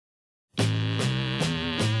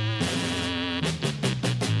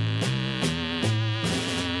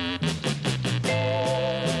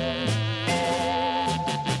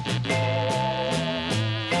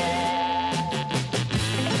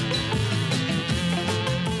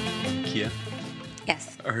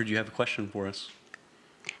I heard you have a question for us.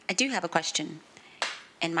 I do have a question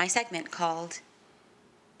in my segment called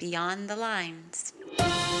Beyond the Lines.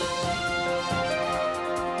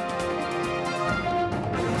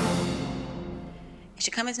 It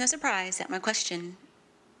should come as no surprise that my question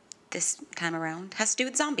this time around has to do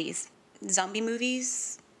with zombies. Zombie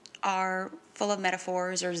movies are full of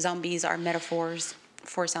metaphors, or zombies are metaphors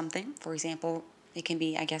for something. For example, it can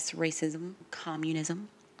be, I guess, racism, communism,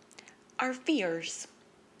 our fears.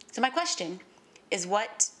 So my question is,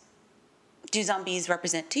 what do zombies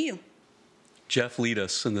represent to you? Jeff, lead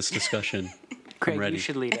us in this discussion. Craig, I'm ready. you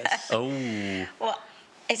should lead us. Oh. Well,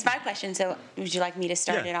 it's my question, so would you like me to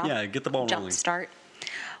start it off? Yeah, get the ball rolling. Jump start.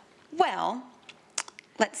 Well,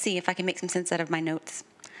 let's see if I can make some sense out of my notes.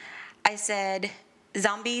 I said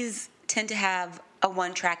zombies tend to have a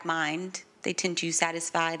one-track mind. They tend to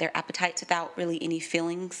satisfy their appetites without really any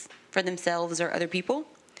feelings for themselves or other people.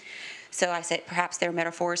 So I said perhaps they're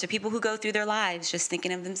metaphors for people who go through their lives just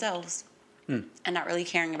thinking of themselves and not really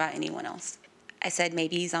caring about anyone else. I said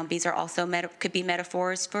maybe zombies are also could be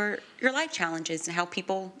metaphors for your life challenges and how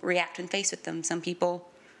people react when faced with them. Some people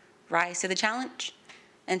rise to the challenge,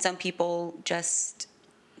 and some people just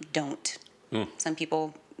don't. Some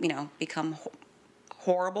people, become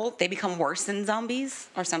horrible. They become worse than zombies,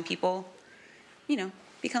 or some people,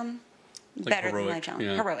 become better heroic, than life challenge.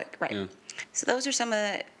 yeah. Heroic, right. Yeah. So those are some of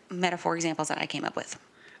the metaphor examples that I came up with.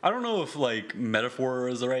 I don't know if metaphor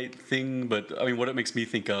is the right thing, but I mean, what it makes me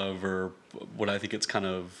think of, or what I think it's kind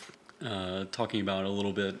of talking about a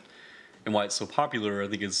little bit, and why it's so popular, I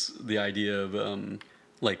think is the idea of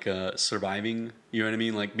surviving. You know what I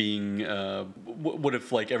mean? Like being, what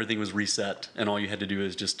if everything was reset and all you had to do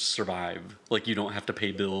is just survive? Like you don't have to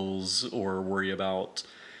pay bills or worry about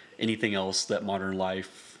anything else that modern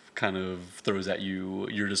life kind of throws at you.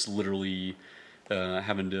 You're just literally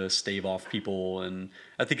having to stave off people, and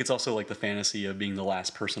I think it's also the fantasy of being the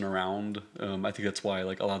last person around. I think that's why a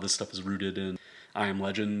lot of this stuff is rooted in I Am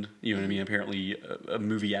Legend. You know what I mean? Apparently, a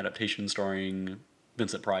movie adaptation starring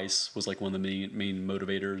Vincent Price was one of the main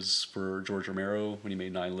motivators for George Romero when he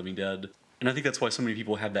made Night of the Living Dead. And I think that's why so many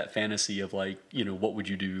people have that fantasy of what would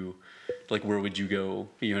you do? Where would you go?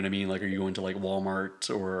 You know what I mean? Are you going to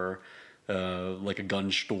Walmart or a gun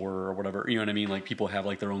store or whatever? You know what I mean? People have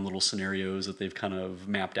their own little scenarios that they've kind of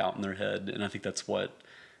mapped out in their head. And I think that's what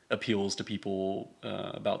appeals to people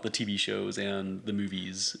about the TV shows and the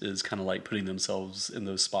movies, is kind of putting themselves in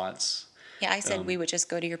those spots. Yeah, I said we would just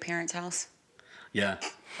go to your parents' house. Yeah,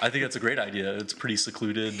 I think that's a great idea. It's pretty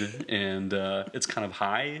secluded, and it's kind of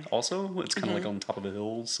high also. It's kind of on top of a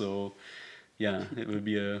hill, so yeah, it would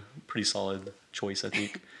be a pretty solid choice, I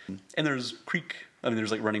think. And there's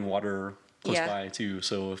there's running water close by too,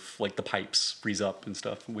 so if the pipes freeze up and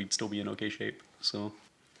stuff, we'd still be in okay shape. So,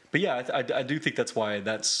 but yeah, I do think that's why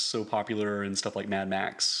that's so popular, and stuff like Mad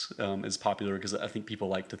Max is popular, because I think people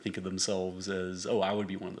like to think of themselves as, oh, I would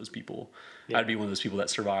be one of those people. Yeah. I'd be one of those people that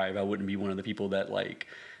survive. I wouldn't be one of the people that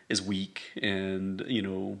is weak and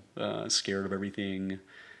scared of everything.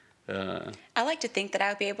 I like to think that I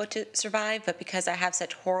would be able to survive, but because I have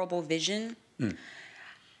such horrible vision,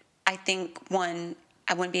 I think, one,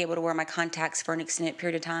 I wouldn't be able to wear my contacts for an extended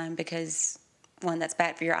period of time because, one, that's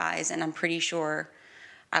bad for your eyes, and I'm pretty sure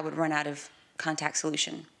I would run out of contact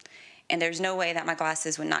solution. And there's no way that my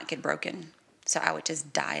glasses would not get broken, so I would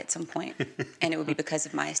just die at some point, and it would be because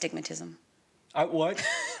of my astigmatism. What?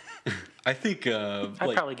 I think I'd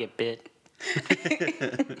probably get bit.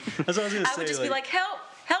 That's what I was gonna say. I would just be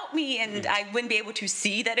help me, and I wouldn't be able to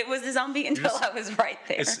see that it was a zombie until I was right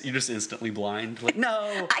there. You're just instantly blind.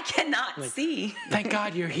 No. I cannot see. Thank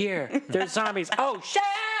God you're here. There's zombies. Oh, shit!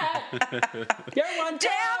 You're one too!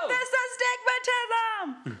 Damn this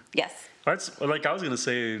astigmatism! Yes. That's I was going to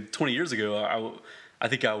say 20 years ago, I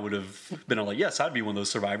think I would have been yes, I'd be one of those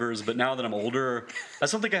survivors. But now that I'm older, I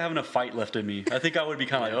don't think I have enough fight left in me. I think I would be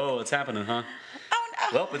kind of oh, it's happening, huh? Oh,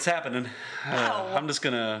 no. Well, it's happening. I'm just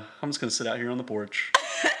gonna sit out here on the porch.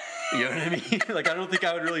 You know what I mean? I don't think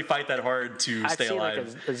I would really fight that hard to stay alive.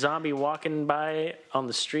 I'd see a zombie walking by on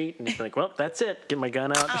the street and be well, that's it. Get my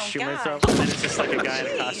gun out and shoot myself. And then it's just a guy in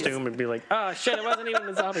a costume and be oh shit, it wasn't even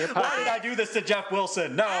a zombie. Why did I do this to Jeff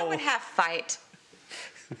Wilson? No. I would have fight.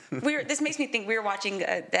 This makes me think we were watching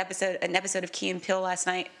an episode of Key and Peele last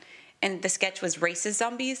night, and the sketch was racist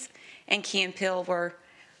zombies, and Key and Peele were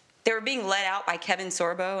being led out by Kevin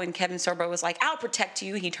Sorbo, and Kevin Sorbo was I'll protect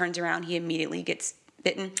you. He turns around, he immediately gets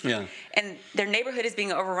bitten. Yeah. And their neighborhood is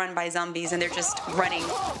being overrun by zombies, and they're just running.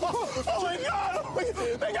 Oh my God!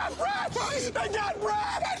 They got Brad! They got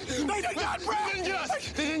Brad! They got Brad! They didn't get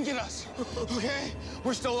us. They didn't get us. Okay?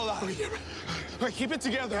 We're still alive. right, keep it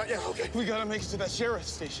together. Yeah, okay. We gotta make it to that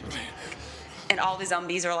sheriff's station. And all the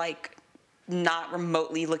zombies are like not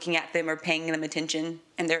remotely looking at them or paying them attention,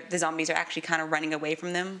 and the zombies are actually kind of running away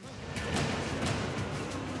from them.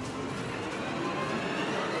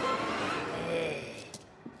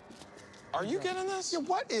 Are you getting this? Yeah,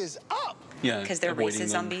 what is up? Yeah, Because they're avoiding racist them.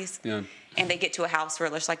 zombies. Yeah. And they get to a house where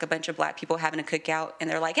there's like a bunch of black people having a cookout, and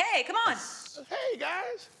they're like, hey, come on. Hey,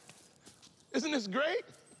 guys. Isn't this great?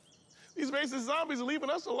 These racist zombies are leaving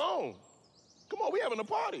us alone. Come on, we having a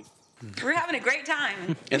party. We're having a great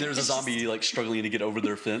time. And there's a zombie like struggling to get over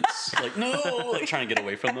their fence, like no, like trying to get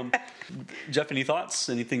away from them. Jeff, any thoughts?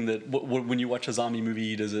 Anything that when you watch a zombie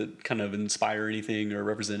movie, does it kind of inspire anything or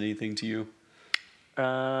represent anything to you?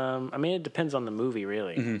 I mean, it depends on the movie,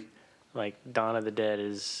 really. Mm-hmm. Like Dawn of the Dead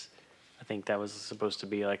I think that was supposed to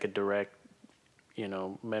be like a direct,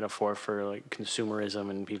 metaphor for like consumerism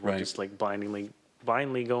and people Right. just like blindly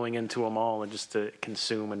going into a mall and just to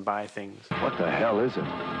consume and buy things. What the hell is it?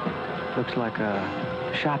 Looks like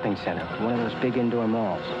a shopping center, one of those big indoor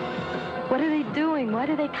malls. What are they doing? Why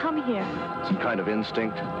do they come here? Some kind of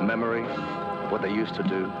instinct, memory, what they used to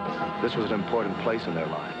do. This was an important place in their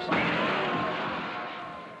lives.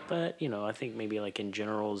 But, I think maybe like in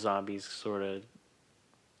general, zombies sort of,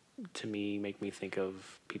 to me, make me think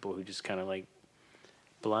of people who just kind of like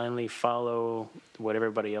blindly follow what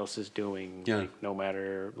everybody else is doing. Yeah. Like, no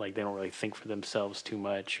matter, like they don't really think for themselves too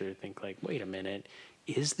much or think like, wait a minute,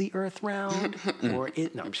 is the earth round? No,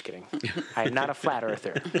 I'm just kidding. I'm not a flat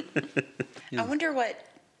earther. I wonder what,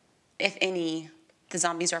 if any, the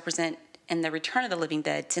zombies represent in the Return of the Living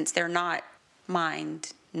Dead, since they're not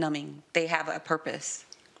mind-numbing. They have a purpose.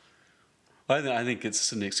 I think it's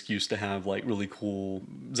just an excuse to have like really cool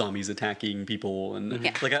zombies attacking people, and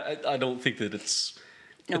Yeah. like I don't think that it's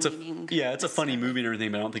meaning it's a funny movie and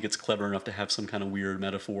everything, but I don't think it's clever enough to have some kind of weird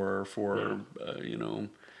metaphor for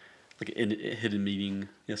like a hidden meaning.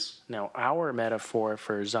 Yes. Now, our metaphor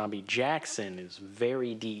for Zombie Jackson is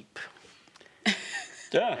very deep,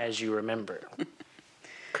 Yeah. as you remember.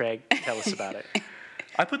 Craig, tell us about it.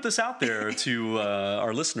 I put this out there to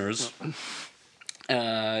our listeners.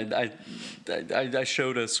 I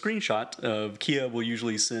showed a screenshot of Kia will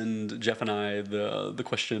usually send Jeff and I the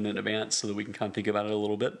question in advance so that we can kind of think about it a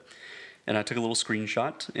little bit. And I took a little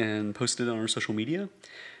screenshot and posted it on our social media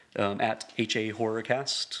at HA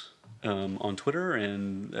Horrorcast on Twitter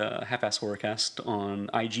and Half-Ass Horrorcast on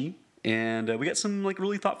IG. And we got some like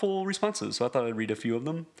really thoughtful responses, so I thought I'd read a few of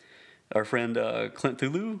them. Our friend Clint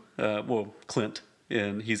Thulu, Clint,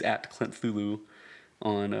 and he's at Clint Thulu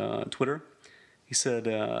on Twitter. He said,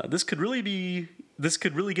 this could really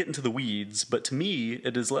get into the weeds, but to me,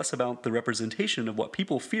 it is less about the representation of what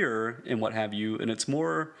people fear and what have you, and it's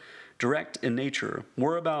more direct in nature,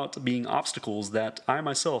 more about being obstacles that I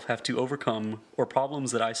myself have to overcome or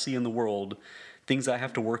problems that I see in the world, things I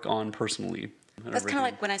have to work on personally. That's kind of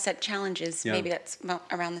like when I said challenges. Yeah. Maybe that's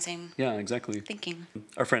around the same Yeah, exactly. thinking.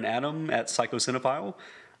 Our friend Adam at Psychocynophile.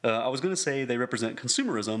 I was going to say they represent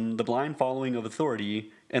consumerism, the blind following of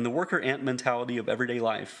authority, and the worker ant mentality of everyday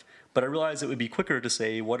life. But I realized it would be quicker to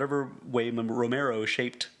say whatever way Romero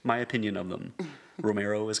shaped my opinion of them.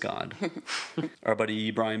 Romero is God. Our buddy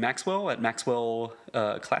Brian Maxwell at Maxwell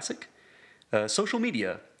Classic. Social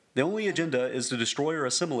media. The only agenda is to destroy or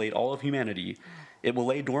assimilate all of humanity. It will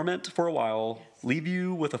lay dormant for a while, leave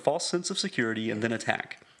you with a false sense of security, and then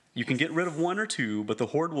attack. You can get rid of one or two, but the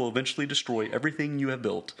horde will eventually destroy everything you have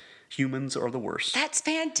built. Humans are the worst. That's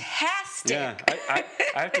fantastic. Yeah, I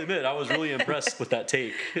have to admit, I was really impressed with that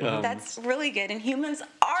take. That's really good. And humans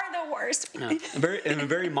are the worst. A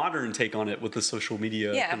very modern take on it with the social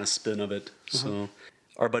media Yeah. kind of spin of it. So,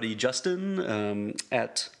 our buddy Justin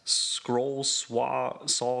at Scroll Saw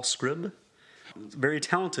Scrib, very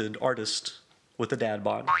talented artist with a dad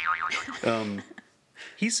bod.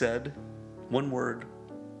 He said, one word.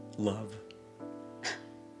 Love.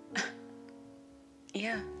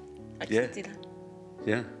 Yeah. I Yeah. can see that.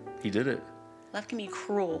 Yeah, he did it. Love can be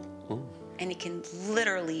cruel. Oh. And it can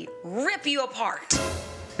literally rip you apart.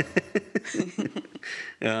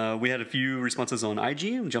 We had a few responses on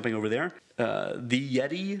IG. I'm jumping over there. The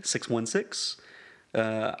Yeti 616.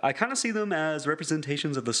 I kind of see them as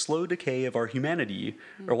representations of the slow decay of our humanity,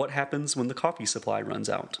 or what happens when the coffee supply runs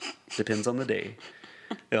out. Depends on the day.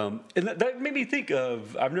 And that made me think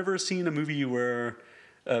of, I've never seen a movie where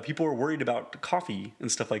people are worried about coffee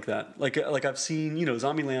and stuff like that. Like I've seen,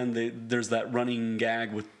 Zombieland. There's that running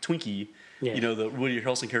gag with Twinkie. Yeah. The Woody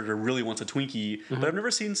Harrelson character really wants a Twinkie, but I've never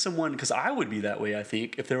seen someone, because I would be that way, I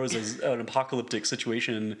think, if there was an apocalyptic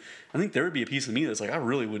situation. I think there would be a piece of me that's like, I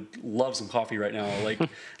really would love some coffee right now, like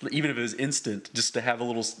even if it was instant, just to have a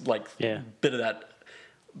little bit of that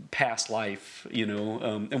past life,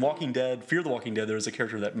 and Walking Dead, Fear the Walking Dead, there was a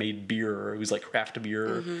character that made beer. It was like craft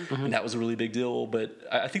beer, and that was a really big deal. But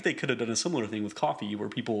I think they could have done a similar thing with coffee, where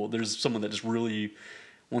there's someone that just really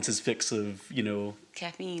wants his fix of,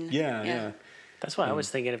 caffeine. Yeah. That's why I was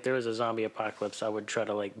thinking if there was a zombie apocalypse, I would try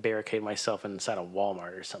to like barricade myself inside a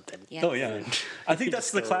Walmart or something. Yes. Oh yeah, I think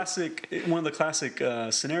that's one of the classic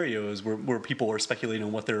scenarios where people are speculating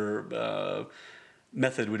on what their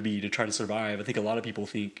method would be to try to survive. I think a lot of people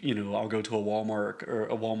think, I'll go to a Walmart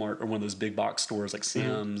or one of those big box stores like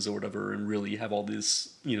Sam's or whatever, and really have all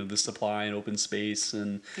this, this supply and open space,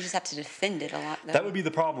 and You just have to defend it a lot, though. that would be the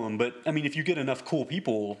problem. But I mean, if you get enough cool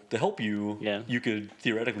people to help you, Yeah. you could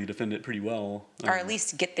theoretically defend it pretty well. Or at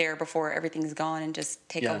least get there before everything's gone and just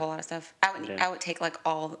take Yeah. a whole lot of stuff. I would take like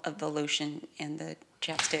all of the lotion and the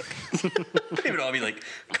chapstick. It would all be like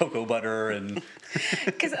cocoa butter and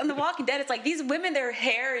Because on The Walking Dead, it's like these women, their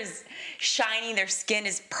hair is shiny, their skin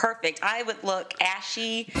is perfect. I would look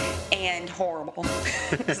ashy and horrible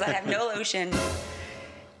because I have no lotion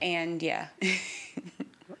and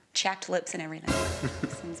chapped lips and everything.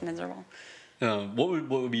 Seems miserable. what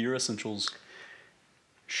would be your essentials?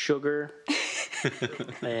 Sugar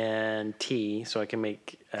and tea, so I can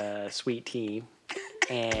make sweet tea,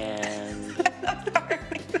 and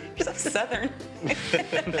You're so southern.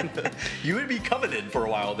 You would be coveted for a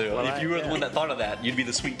while, though. Well, if you were the one that thought of that, you'd be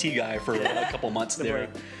the sweet tea guy for a couple months there.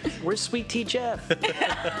 Where's Sweet Tea Jeff?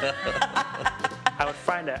 I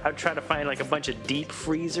would try to find like a bunch of deep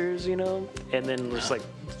freezers, and then just like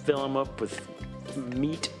fill them up with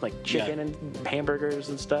meat, like chicken and hamburgers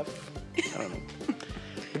and stuff. I don't know.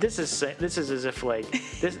 But this is as if like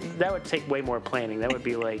that would take way more planning. That would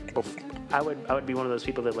be like I would be one of those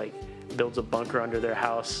people that like builds a bunker under their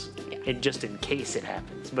house and just in case it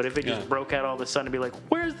happens. But if it just broke out all of a sudden, it'd be like,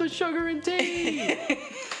 where's the sugar and tea?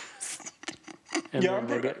 And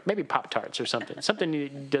then maybe Pop-Tarts or something. Something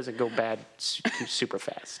that doesn't go bad super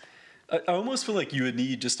fast. I almost feel like you would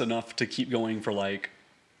need just enough to keep going for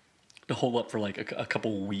to hold up for like a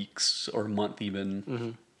couple weeks or a month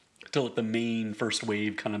even. To let the main first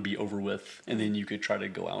wave kind of be over with, and then you could try to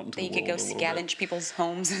go out into the world. You could go scavenge people's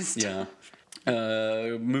homes and stuff.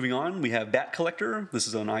 Yeah. Moving on, we have Bat Collector. This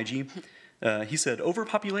is on IG. He said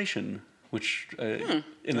overpopulation, which in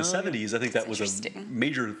the 70s, I think that was a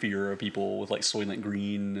major fear of people with like Soylent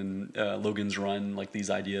Green and Logan's Run, like these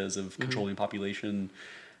ideas of controlling population.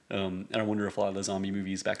 And I wonder if a lot of the zombie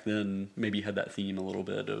movies back then maybe had that theme a little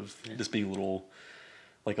bit of just being a little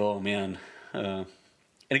like, oh man.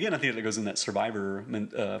 And again, I think that goes in that survivor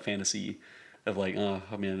fantasy of like, oh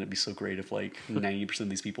man, it'd be so great if like 90% of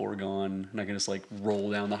these people were gone and I can just like roll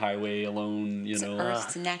down the highway alone, It's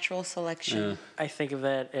Earth's natural selection. I think of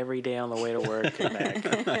that every day on the way to work and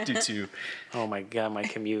back. I do too. Oh my God, my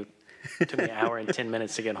commute took me an hour and 10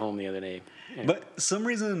 minutes to get home the other day. Anyway. But some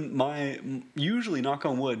reason usually, knock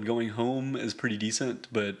on wood, going home is pretty decent,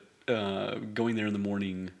 but going there in the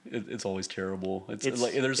morning, it's always terrible. It's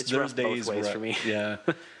like there's rough days both ways where for me.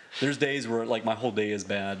 There's days where like my whole day is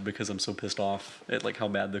bad because I'm so pissed off at like how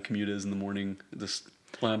bad the commute is in the morning. Just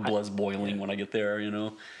my blood's boiling when I get there,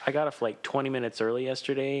 I got off like 20 minutes early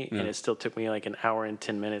yesterday, and it still took me like an hour and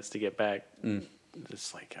 10 minutes to get back.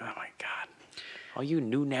 It's like, oh my God. All you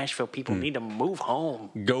new Nashville people need to move home.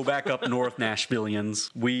 Go back up north,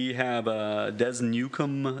 Nashvillians. We have Des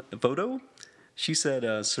Newcomb photo. She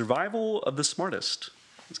said, survival of the smartest.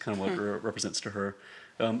 That's kind of what it represents to her.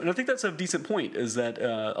 And I think that's a decent point, is that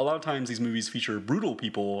a lot of times these movies feature brutal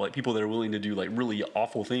people, like people that are willing to do like really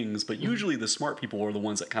awful things, but usually the smart people are the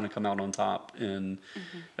ones that kind of come out on top, and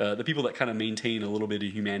the people that kind of maintain a little bit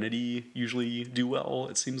of humanity usually do well,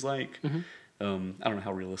 it seems like. I don't know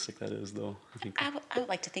how realistic that is, though. I would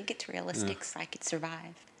like to think it's realistic so I could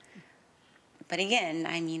survive. But again,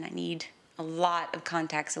 I need a lot of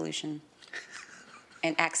contact solution.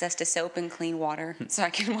 And access to soap and clean water so I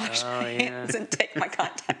can wash my hands and take my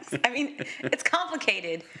contacts. It's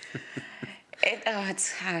complicated. Oh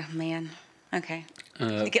man. Okay.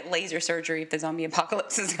 To get laser surgery if the zombie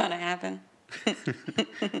apocalypse is going to happen.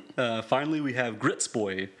 Finally, we have Grits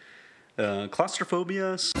Boy.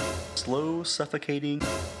 Claustrophobia, slow, suffocating,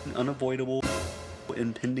 unavoidable,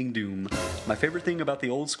 impending doom. My favorite thing about the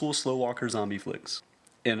old school slow walker zombie flicks.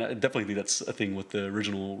 And I definitely think that's a thing with the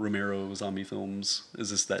original Romero zombie films, is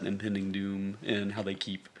just that impending doom and how they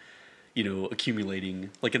keep,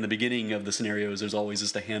 accumulating. Like in the beginning of the scenarios, there's always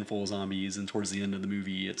just a handful of zombies, and towards the end of the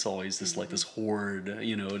movie, it's always just like this horde,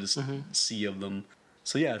 just sea of them.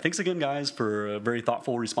 So yeah, thanks again, guys, for very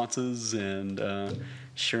thoughtful responses and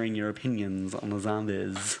sharing your opinions on the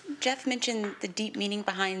zombies. Jeff mentioned the deep meaning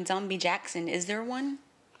behind Zombie Jackson. Is there one?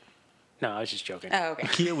 No, I was just joking. Oh, okay.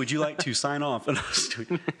 Kia, would you like to sign off?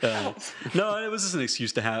 No, it was just an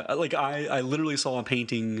excuse to have. Like I literally saw a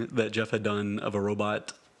painting that Jeff had done of a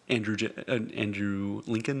robot, Andrew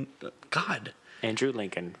Lincoln. God. Andrew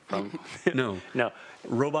Lincoln from No.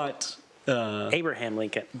 Robot. Abraham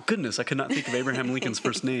Lincoln. Goodness, I could not think of Abraham Lincoln's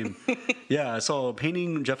first name. Yeah, I saw a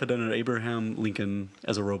painting Jeff had done of Abraham Lincoln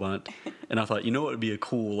as a robot, and I thought, what would be a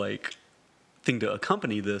cool thing to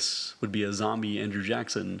accompany this would be a zombie Andrew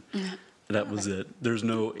Jackson. That was it. There's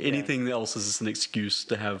no anything else is just an excuse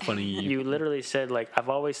to have funny. You literally said, I've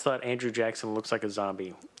always thought Andrew Jackson looks like a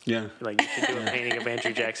zombie. Yeah. You should do a painting of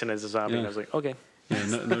Andrew Jackson as a zombie. Yeah. And I was like, okay. Yeah,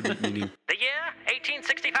 no deep meaning. The year,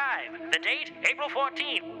 1865. The date, April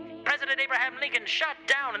 14th. President Abraham Lincoln shot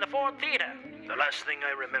down in the Ford Theater. The last thing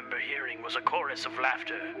I remember hearing was a chorus of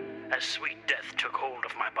laughter as sweet death took hold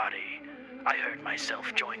of my body. I heard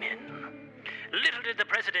myself join in. Little did the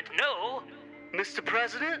president know... Mr.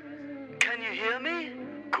 President, can you hear me?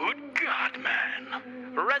 Good God,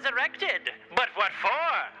 man. Resurrected. But what for?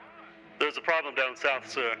 There's a problem down south,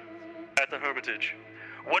 sir. At the Hermitage.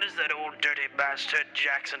 What has that old dirty bastard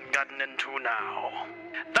Jackson gotten into now?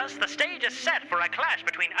 Thus the stage is set for a clash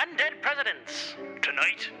between undead presidents.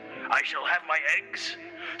 Tonight, I shall have my eggs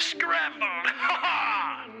scrambled. Ha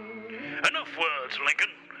ha! Enough words,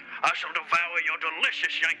 Lincoln. I shall devour your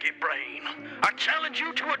delicious Yankee brain. I challenge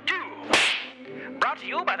you to a duel. Brought to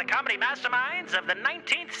you by the comedy masterminds of the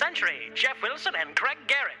 19th century, Jeff Wilson and Craig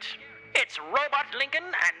Garrett. It's Robot Lincoln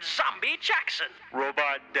and Zombie Jackson.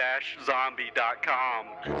 Robot-zombie.com.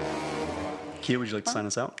 Kia, would you like to sign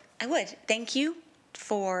us out? I would. Thank you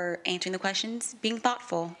for answering the questions, being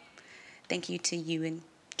thoughtful. Thank you to you and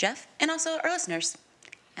Jeff, and also our listeners.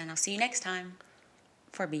 And I'll see you next time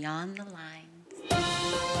for Beyond the Lines.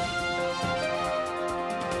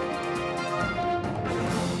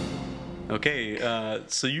 Okay,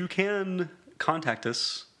 so you can contact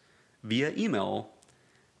us via email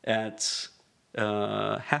at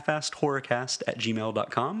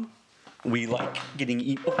half-assedhorrorcast@gmail.com. We like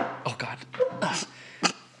getting oh God.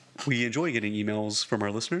 We enjoy getting emails from our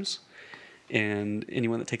listeners, and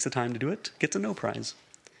anyone that takes the time to do it gets a no prize.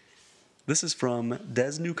 This is from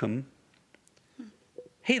Des Newcomb.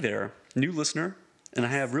 Hey there, new listener, and I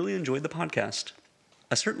have really enjoyed the podcast.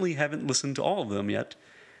 I certainly haven't listened to all of them yet,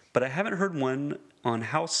 but I haven't heard one on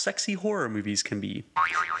how sexy horror movies can be.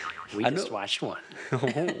 We just watched one.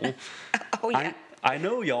 Oh, yeah. I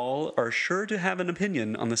know y'all are sure to have an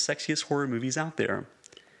opinion on the sexiest horror movies out there.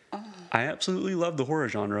 I absolutely love the horror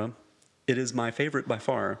genre. It is my favorite by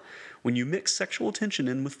far. When you mix sexual tension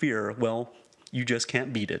in with fear, well, you just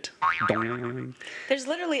can't beat it. Doing. There's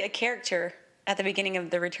literally a character at the beginning of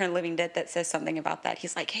The Return of the Living Dead that says something about that.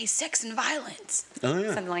 He's like, hey, sex and violence. Oh,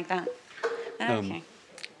 yeah. Something like that. Okay.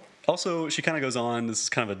 Also, she kind of goes on, this is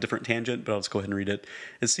kind of a different tangent, but I'll just go ahead and read it.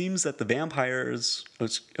 It seems that the vampires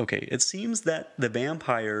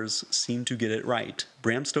seem to get it right.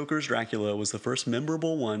 Bram Stoker's Dracula was the first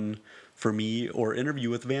memorable one for me, or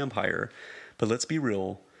Interview with a Vampire. But let's be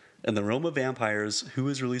real, in the realm of vampires, who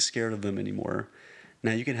is really scared of them anymore?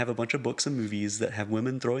 Now you can have a bunch of books and movies that have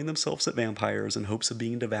women throwing themselves at vampires in hopes of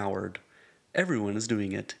being devoured. Everyone is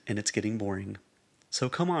doing it, and it's getting boring. So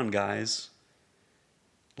come on, guys.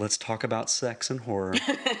 Let's talk about sex and horror.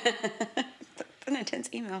 That's an intense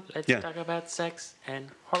email. Let's Yeah. talk about sex and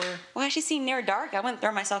horror. Well, as you see Near Dark, I wouldn't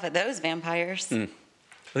throw myself at those vampires. I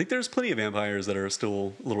think there's plenty of vampires that are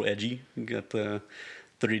still a little edgy. You got the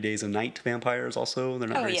 30 Days of Night vampires also. They're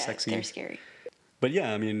not very sexy. They're scary. But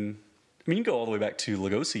yeah, I mean, you can go all the way back to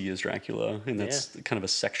Lugosi as Dracula, and that's kind of a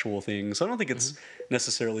sexual thing. So I don't think it's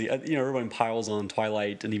necessarily, everyone piles on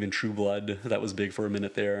Twilight and even True Blood. That was big for a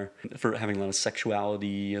minute there, for having a lot of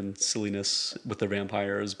sexuality and silliness with the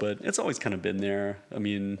vampires, but it's always kind of been there. I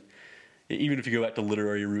mean, even if you go back to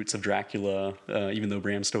literary roots of Dracula, even though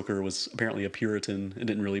Bram Stoker was apparently a Puritan and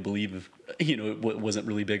didn't really believe, wasn't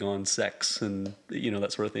really big on sex and,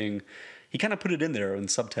 that sort of thing, he kind of put it in there in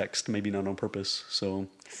subtext, maybe not on purpose. So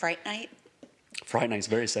Fright Night. Fright Night's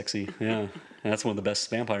very sexy, yeah. And that's one of the best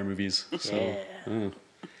vampire movies. So,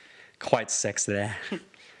 quite sexy there.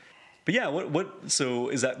 But yeah, so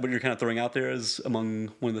is that what you're kind of throwing out there as among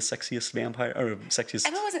one of the sexiest vampire or sexiest? I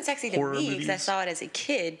know it wasn't sexy to horror me because I movies? saw it as a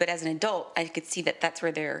kid, but as an adult, I could see that that's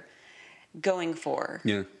where they're going for.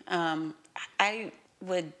 Yeah. I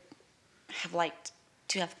would have liked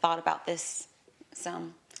to have thought about this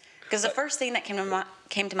some, because the first thing that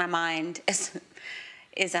came to my mind was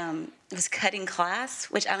Cutting Class,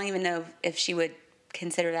 which I don't even know if she would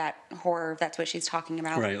consider that horror, if that's what she's talking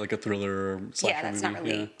about. Right, like a thriller or slasher Yeah, that's movie. not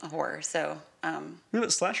really a horror. So,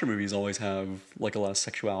 But slasher movies always have like a lot of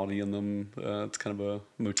sexuality in them. It's kind of a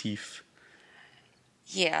motif.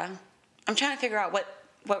 yeah, I'm trying to figure out what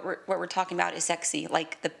we're talking about is sexy,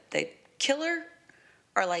 like the killer,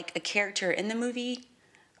 or like a character in the movie,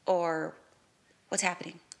 or what's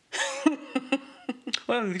happening.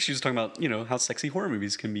 Well, I think she was talking about, how sexy horror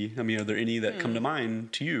movies can be. I mean, are there any that come to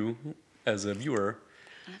mind to you as a viewer?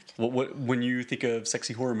 When you think of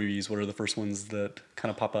sexy horror movies, what are the first ones that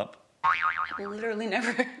kind of pop up? I literally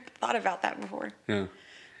never thought about that before. Yeah.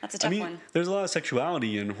 That's a tough one. There's a lot of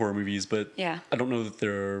sexuality in horror movies, but Yeah. I don't know that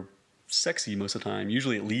they're sexy most of the time.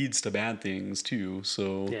 Usually it leads to bad things, too.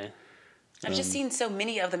 So Yeah. I've just seen so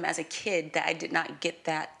many of them as a kid that I did not get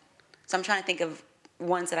that. So I'm trying to think of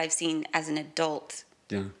ones that I've seen as an adult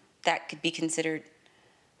yeah. that could be considered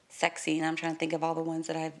sexy, and I'm trying to think of all the ones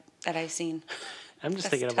that I've seen. I'm just That's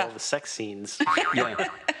thinking of all tough. the sex scenes. Yeah.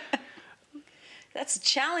 That's a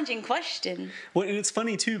challenging question. Well, and it's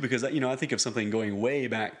funny too because I think of something going way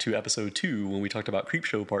back to episode 2 when we talked about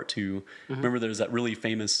Creepshow Part 2. Remember, there's that really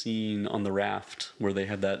famous scene on the raft where they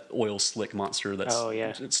had that oil slick monster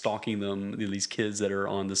that's stalking them. These kids that are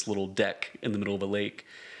on this little deck in the middle of a lake,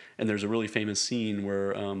 and there's a really famous scene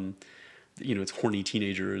where it's horny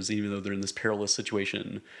teenagers, even though they're in this perilous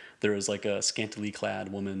situation. There is like a scantily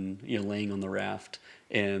clad woman, laying on the raft,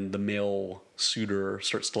 and the male suitor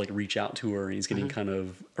starts to like reach out to her, and he's getting kind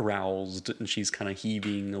of aroused, and she's kind of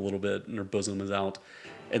heaving a little bit, and her bosom is out,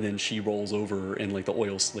 and then she rolls over, and like the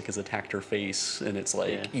oil slick has attacked her face, and it's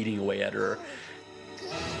like eating away at her.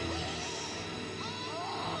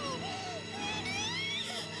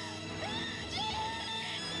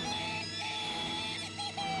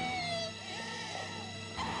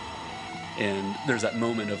 And there's that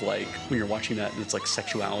moment of like when you're watching that and it's like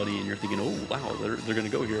sexuality and you're thinking, oh wow, they're gonna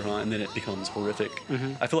go here, huh? And then it becomes horrific.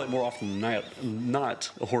 I feel like more often than not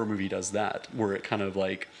a horror movie does that, where it kind of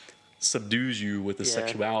like subdues you with the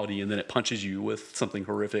sexuality and then it punches you with something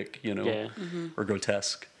horrific, or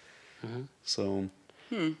grotesque. So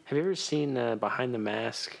Have you ever seen Behind the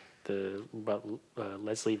Mask, about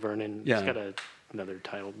Leslie Vernon? Yeah. It's got another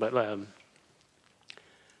title, but I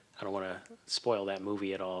don't want to spoil that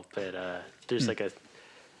movie at all. But there's like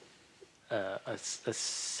a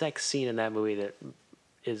sex scene in that movie that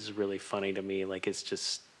is really funny to me. Like, it's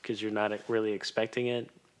just because you're not really expecting it.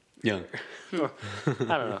 yeah. I don't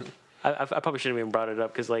know. I probably shouldn't have even brought it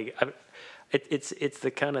up because like it's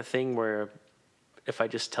the kind of thing where if I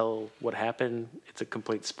just tell what happened, it's a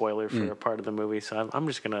complete spoiler for a part of the movie. So I'm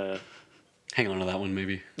just gonna Hang on to that one,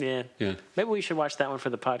 maybe. yeah. Maybe we should watch that one for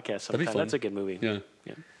the podcast sometime. That'd be fun. That's a good movie. Yeah.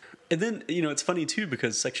 And then, it's funny, too,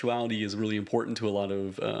 because sexuality is really important to a lot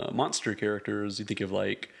of monster characters. You think of,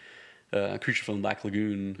 like, Creature from Black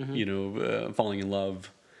Lagoon, falling in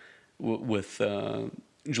love with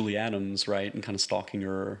Julie Adams, right? And kind of stalking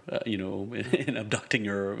her, and abducting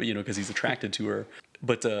her, because he's attracted to her.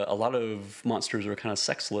 But a lot of monsters are kind of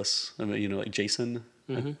sexless. I mean, like Jason,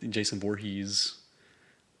 Jason Voorhees,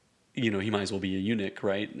 he might as well be a eunuch,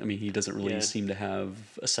 right? I mean, he doesn't really seem to have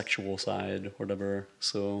a sexual side or whatever,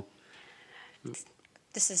 so...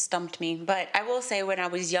 This has stumped me, but I will say when I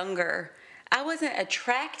was younger, I wasn't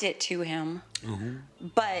attracted to him,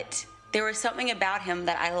 but there was something about him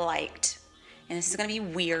that I liked. And this is going to be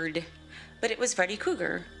weird, but it was Freddy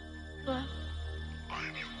Krueger. I'm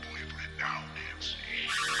your boyfriend now, Nancy.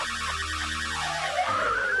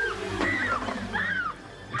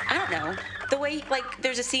 I don't know. The way, like,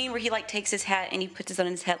 there's a scene where he, like, takes his hat and he puts it on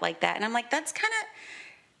his head like that. And I'm like, that's kind of,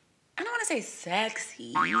 I don't want to say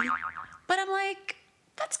sexy, but I'm like,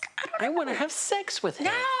 I want to have sex with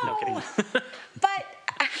him. No kidding. But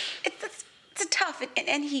it's a tough,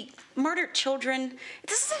 and he murdered children.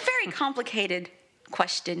 This is a very complicated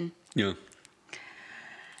question. Yeah.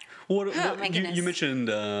 Well, my goodness. you mentioned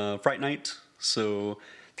Fright Night, so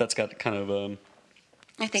that's got kind of a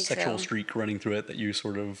I think sexual so. streak running through it that you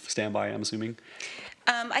sort of stand by, I'm assuming.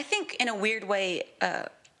 I think in a weird way,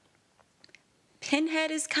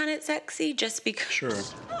 Pinhead is kind of sexy just because. Sure.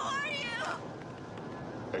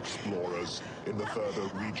 Explorers in the further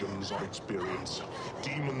regions of experience.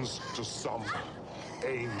 Demons to some,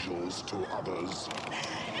 angels to others.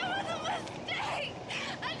 It was a mistake.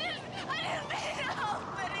 I didn't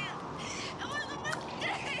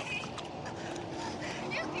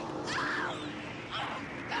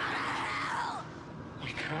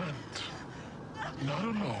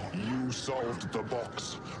solved the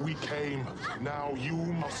box. We came. Now you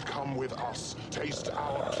must come with us. Taste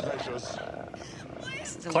our pleasures.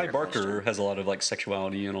 It's a Clive weird Barker question. has a lot of like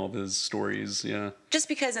sexuality in all of his stories. Yeah. Just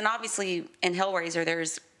because, and obviously in Hellraiser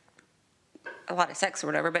there's a lot of sex or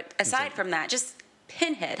whatever, but aside from that, just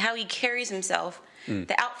Pinhead, how he carries himself,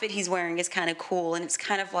 the outfit he's wearing is kind of cool, and it's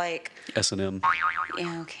kind of like, S&M.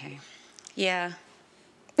 yeah, okay, yeah.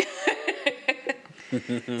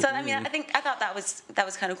 So I mean, I thought that was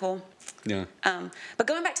kind of cool. Yeah. But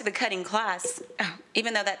going back to the cutting class,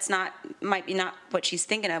 even though that's might be not what she's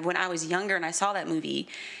thinking of, when I was younger and I saw that movie,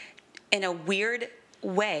 in a weird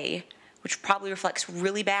way, which probably reflects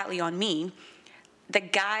really badly on me, the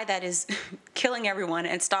guy that is killing everyone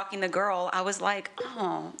and stalking the girl, I was like,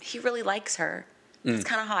 oh, he really likes her. It's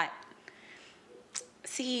kind of hot.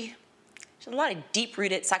 See, there's a lot of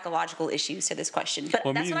deep-rooted psychological issues to this question, but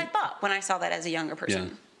Well, that's what I thought when I saw that as a younger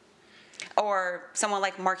person. Yeah. Or someone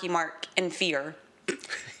like Marky Mark in Fear.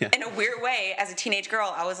 Yeah. In a weird way, as a teenage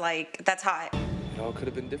girl, I was like, that's hot. It all could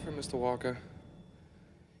have been different, Mr. Walker.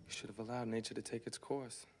 You should have allowed nature to take its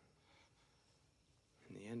course.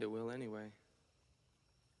 In the end, it will anyway.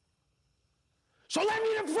 So let me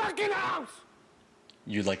the fucking house!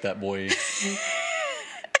 You'd like that boy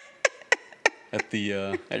at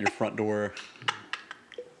your front door.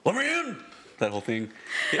 Let me in! That whole thing.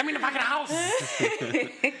 I'm in the fucking house.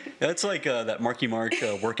 That's like that Marky Mark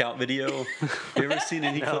workout video. You ever seen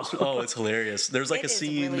any clips? Oh, it's hilarious. There's like It a is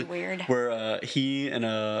scene really weird. where he and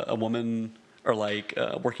a woman are like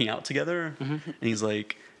working out together, and he's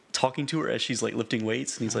like talking to her as she's like lifting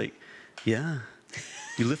weights, and he's like, "Yeah,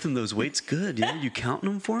 you lifting those weights good? Yeah, you counting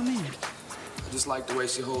them for me?" I just like the way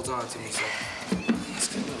she holds on to me, so let's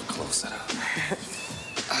get a little closer.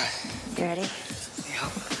 You ready?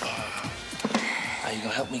 Yep. Are you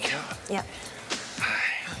gonna help me count? Yep.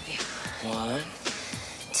 1,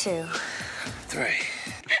 2. 3.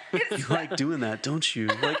 You like doing that, don't you?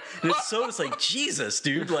 Like, and it's like, Jesus,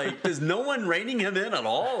 dude. Like, there's no one reining him in at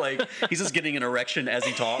all. Like, he's just getting an erection as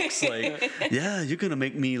he talks. Like, yeah, you're gonna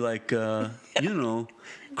make me like,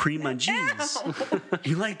 cream my jeans.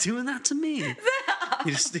 You like doing that to me?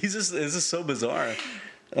 It's just so bizarre.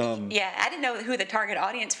 Yeah, I didn't know who the target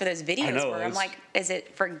audience for those videos know, were. I'm like, is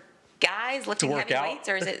it for guys lifting work heavy out? weights,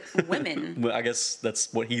 or is it women? Well, I guess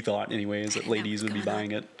that's what he thought anyway, is that ladies would be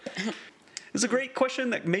buying it. It's a great question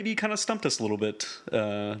that maybe kind of stumped us a little bit,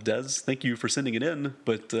 Des. Thank you for sending it in.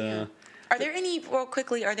 But Are there any, real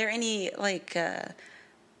quickly, like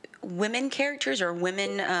women characters or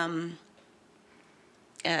women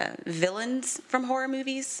villains from horror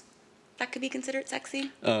movies that could be considered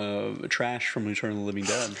sexy? Trash from Return of the Living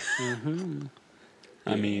Dead.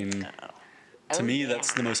 I mean, to me,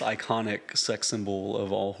 that's the most iconic sex symbol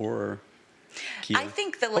of all horror. Kia. I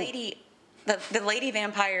think the lady, the lady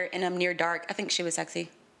vampire in Near Dark, I think she was sexy.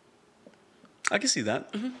 I can see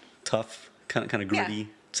that. Tough, kind of gritty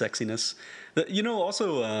sexiness.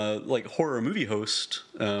 Also, like horror movie hosts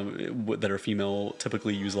that are female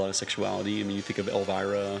typically use a lot of sexuality. I mean, you think of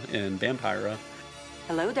Elvira and Vampira.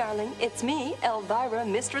 Hello, darling. It's me, Elvira,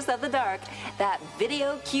 Mistress of the Dark. That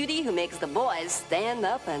video cutie who makes the boys stand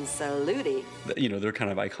up and salute. They're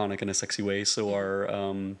kind of iconic in a sexy way. So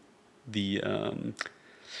are the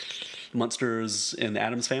Munsters in the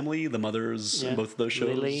Addams Family, the mothers in both of those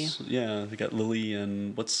shows. Lily. Yeah, they got Lily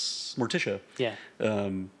and Morticia. Yeah.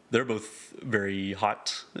 They're both very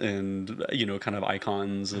hot and kind of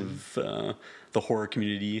icons of the horror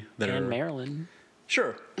community. And Marilyn.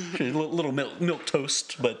 Sure, she's a little milk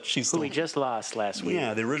toast, but she's Who still, we just lost last week.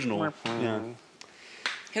 Yeah, the original. Yeah.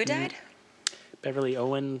 Who died? Beverly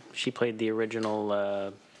Owen. She played the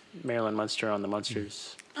original Marilyn Munster on the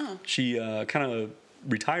Munsters. Oh. She kind of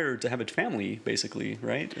retired to have a family, basically,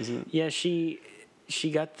 right? Isn't it? Yeah, she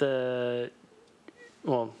got the.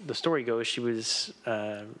 Well, the story goes she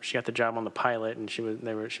got the job on the pilot, and she was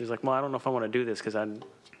like, well, I don't know if I want to do this because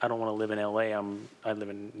I don't want to live in L.A. I live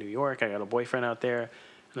in New York. I got a boyfriend out there, and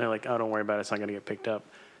they're like, oh, don't worry about it. It's not going to get picked up.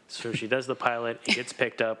 So she does the pilot. It gets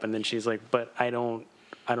picked up, and then she's like, but I don't.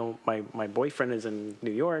 My boyfriend is in New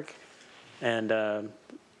York, and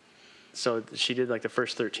so she did like the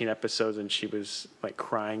first 13 episodes, and she was like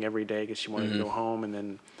crying every day because she wanted to go home. And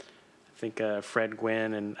then I think Fred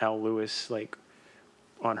Gwynn and Al Lewis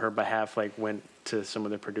on her behalf went to some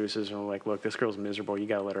of the producers and were like, look, this girl's miserable. You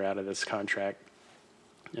got to let her out of this contract.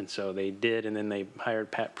 And so they did, and then they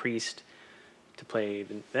hired Pat Priest to play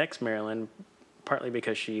the next Marilyn, partly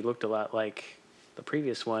because she looked a lot like the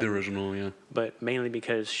previous one. The original, yeah. But mainly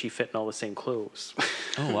because she fit in all the same clothes.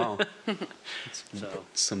 Oh, wow. So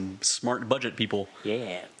some smart budget people.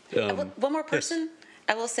 Yeah. One more person.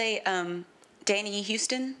 I will say Danny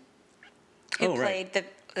Houston who played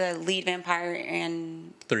the lead vampire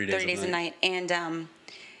in 30 Days of Night. And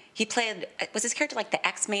he played, was his character like the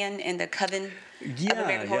Axeman in the Coven of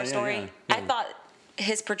American Horror Story? Yeah. I thought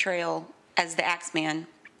his portrayal as the Axeman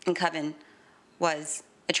in Coven was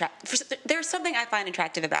attractive. There's something I find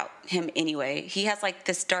attractive about him anyway. He has like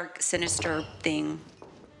this dark, sinister thing.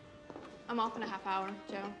 I'm off in a half hour,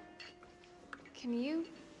 Joe. Can you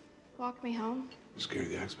walk me home? You scared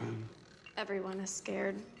of the Axeman? Everyone is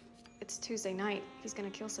scared. It's Tuesday night. He's gonna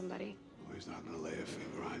kill somebody. Well, he's not gonna lay a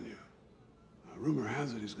finger on you. Rumor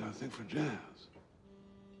has it he's got a thing for jazz. And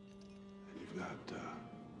you've got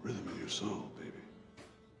rhythm in your soul, baby.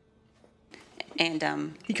 And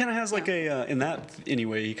he kind of has like a in that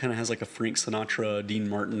anyway. He kind of has like a Frank Sinatra, Dean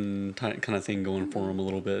Martin kind of thing going for him a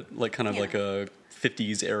little bit, like kind of like a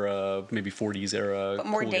 50s era, maybe 40s era, but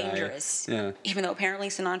more cool dangerous. Guy. Yeah. Even though apparently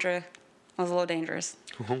Sinatra was a little dangerous.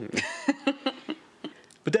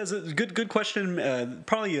 But that's a good question.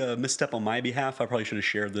 Probably a misstep on my behalf. I probably should have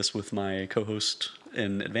shared this with my co-host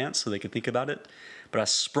in advance so they could think about it. But I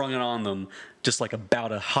sprung it on them just like a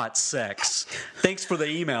bout of hot sex. Thanks for the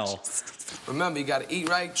email. Remember, you gotta eat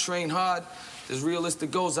right, train hard. There's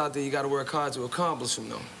realistic goals out there you gotta work hard to accomplish them,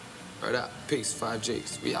 though. Right out. Peace.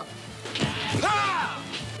 5Gs. We out.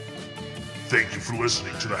 Thank you for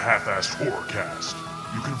listening to the Half-Assed Horrorcast.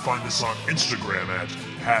 You can find us on Instagram at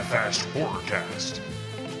Half-Assed Horrorcast,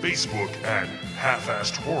 Facebook at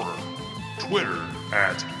Half-Assed Horror, Twitter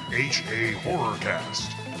at HA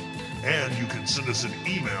Horrorcast, and you can send us an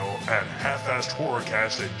email at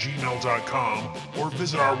halfassedhorrorcast@gmail.com or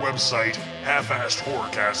visit our website,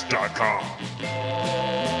 halfassedhorrorcast.com.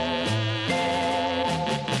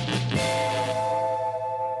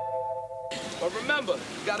 But remember,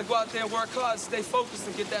 you gotta go out there and work hard, stay focused,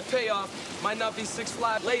 and get that payoff. Might not be 6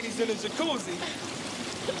 fly ladies in a jacuzzi,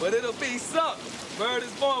 but it'll be something. Bird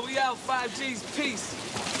is born. We out. 5Gs. Peace.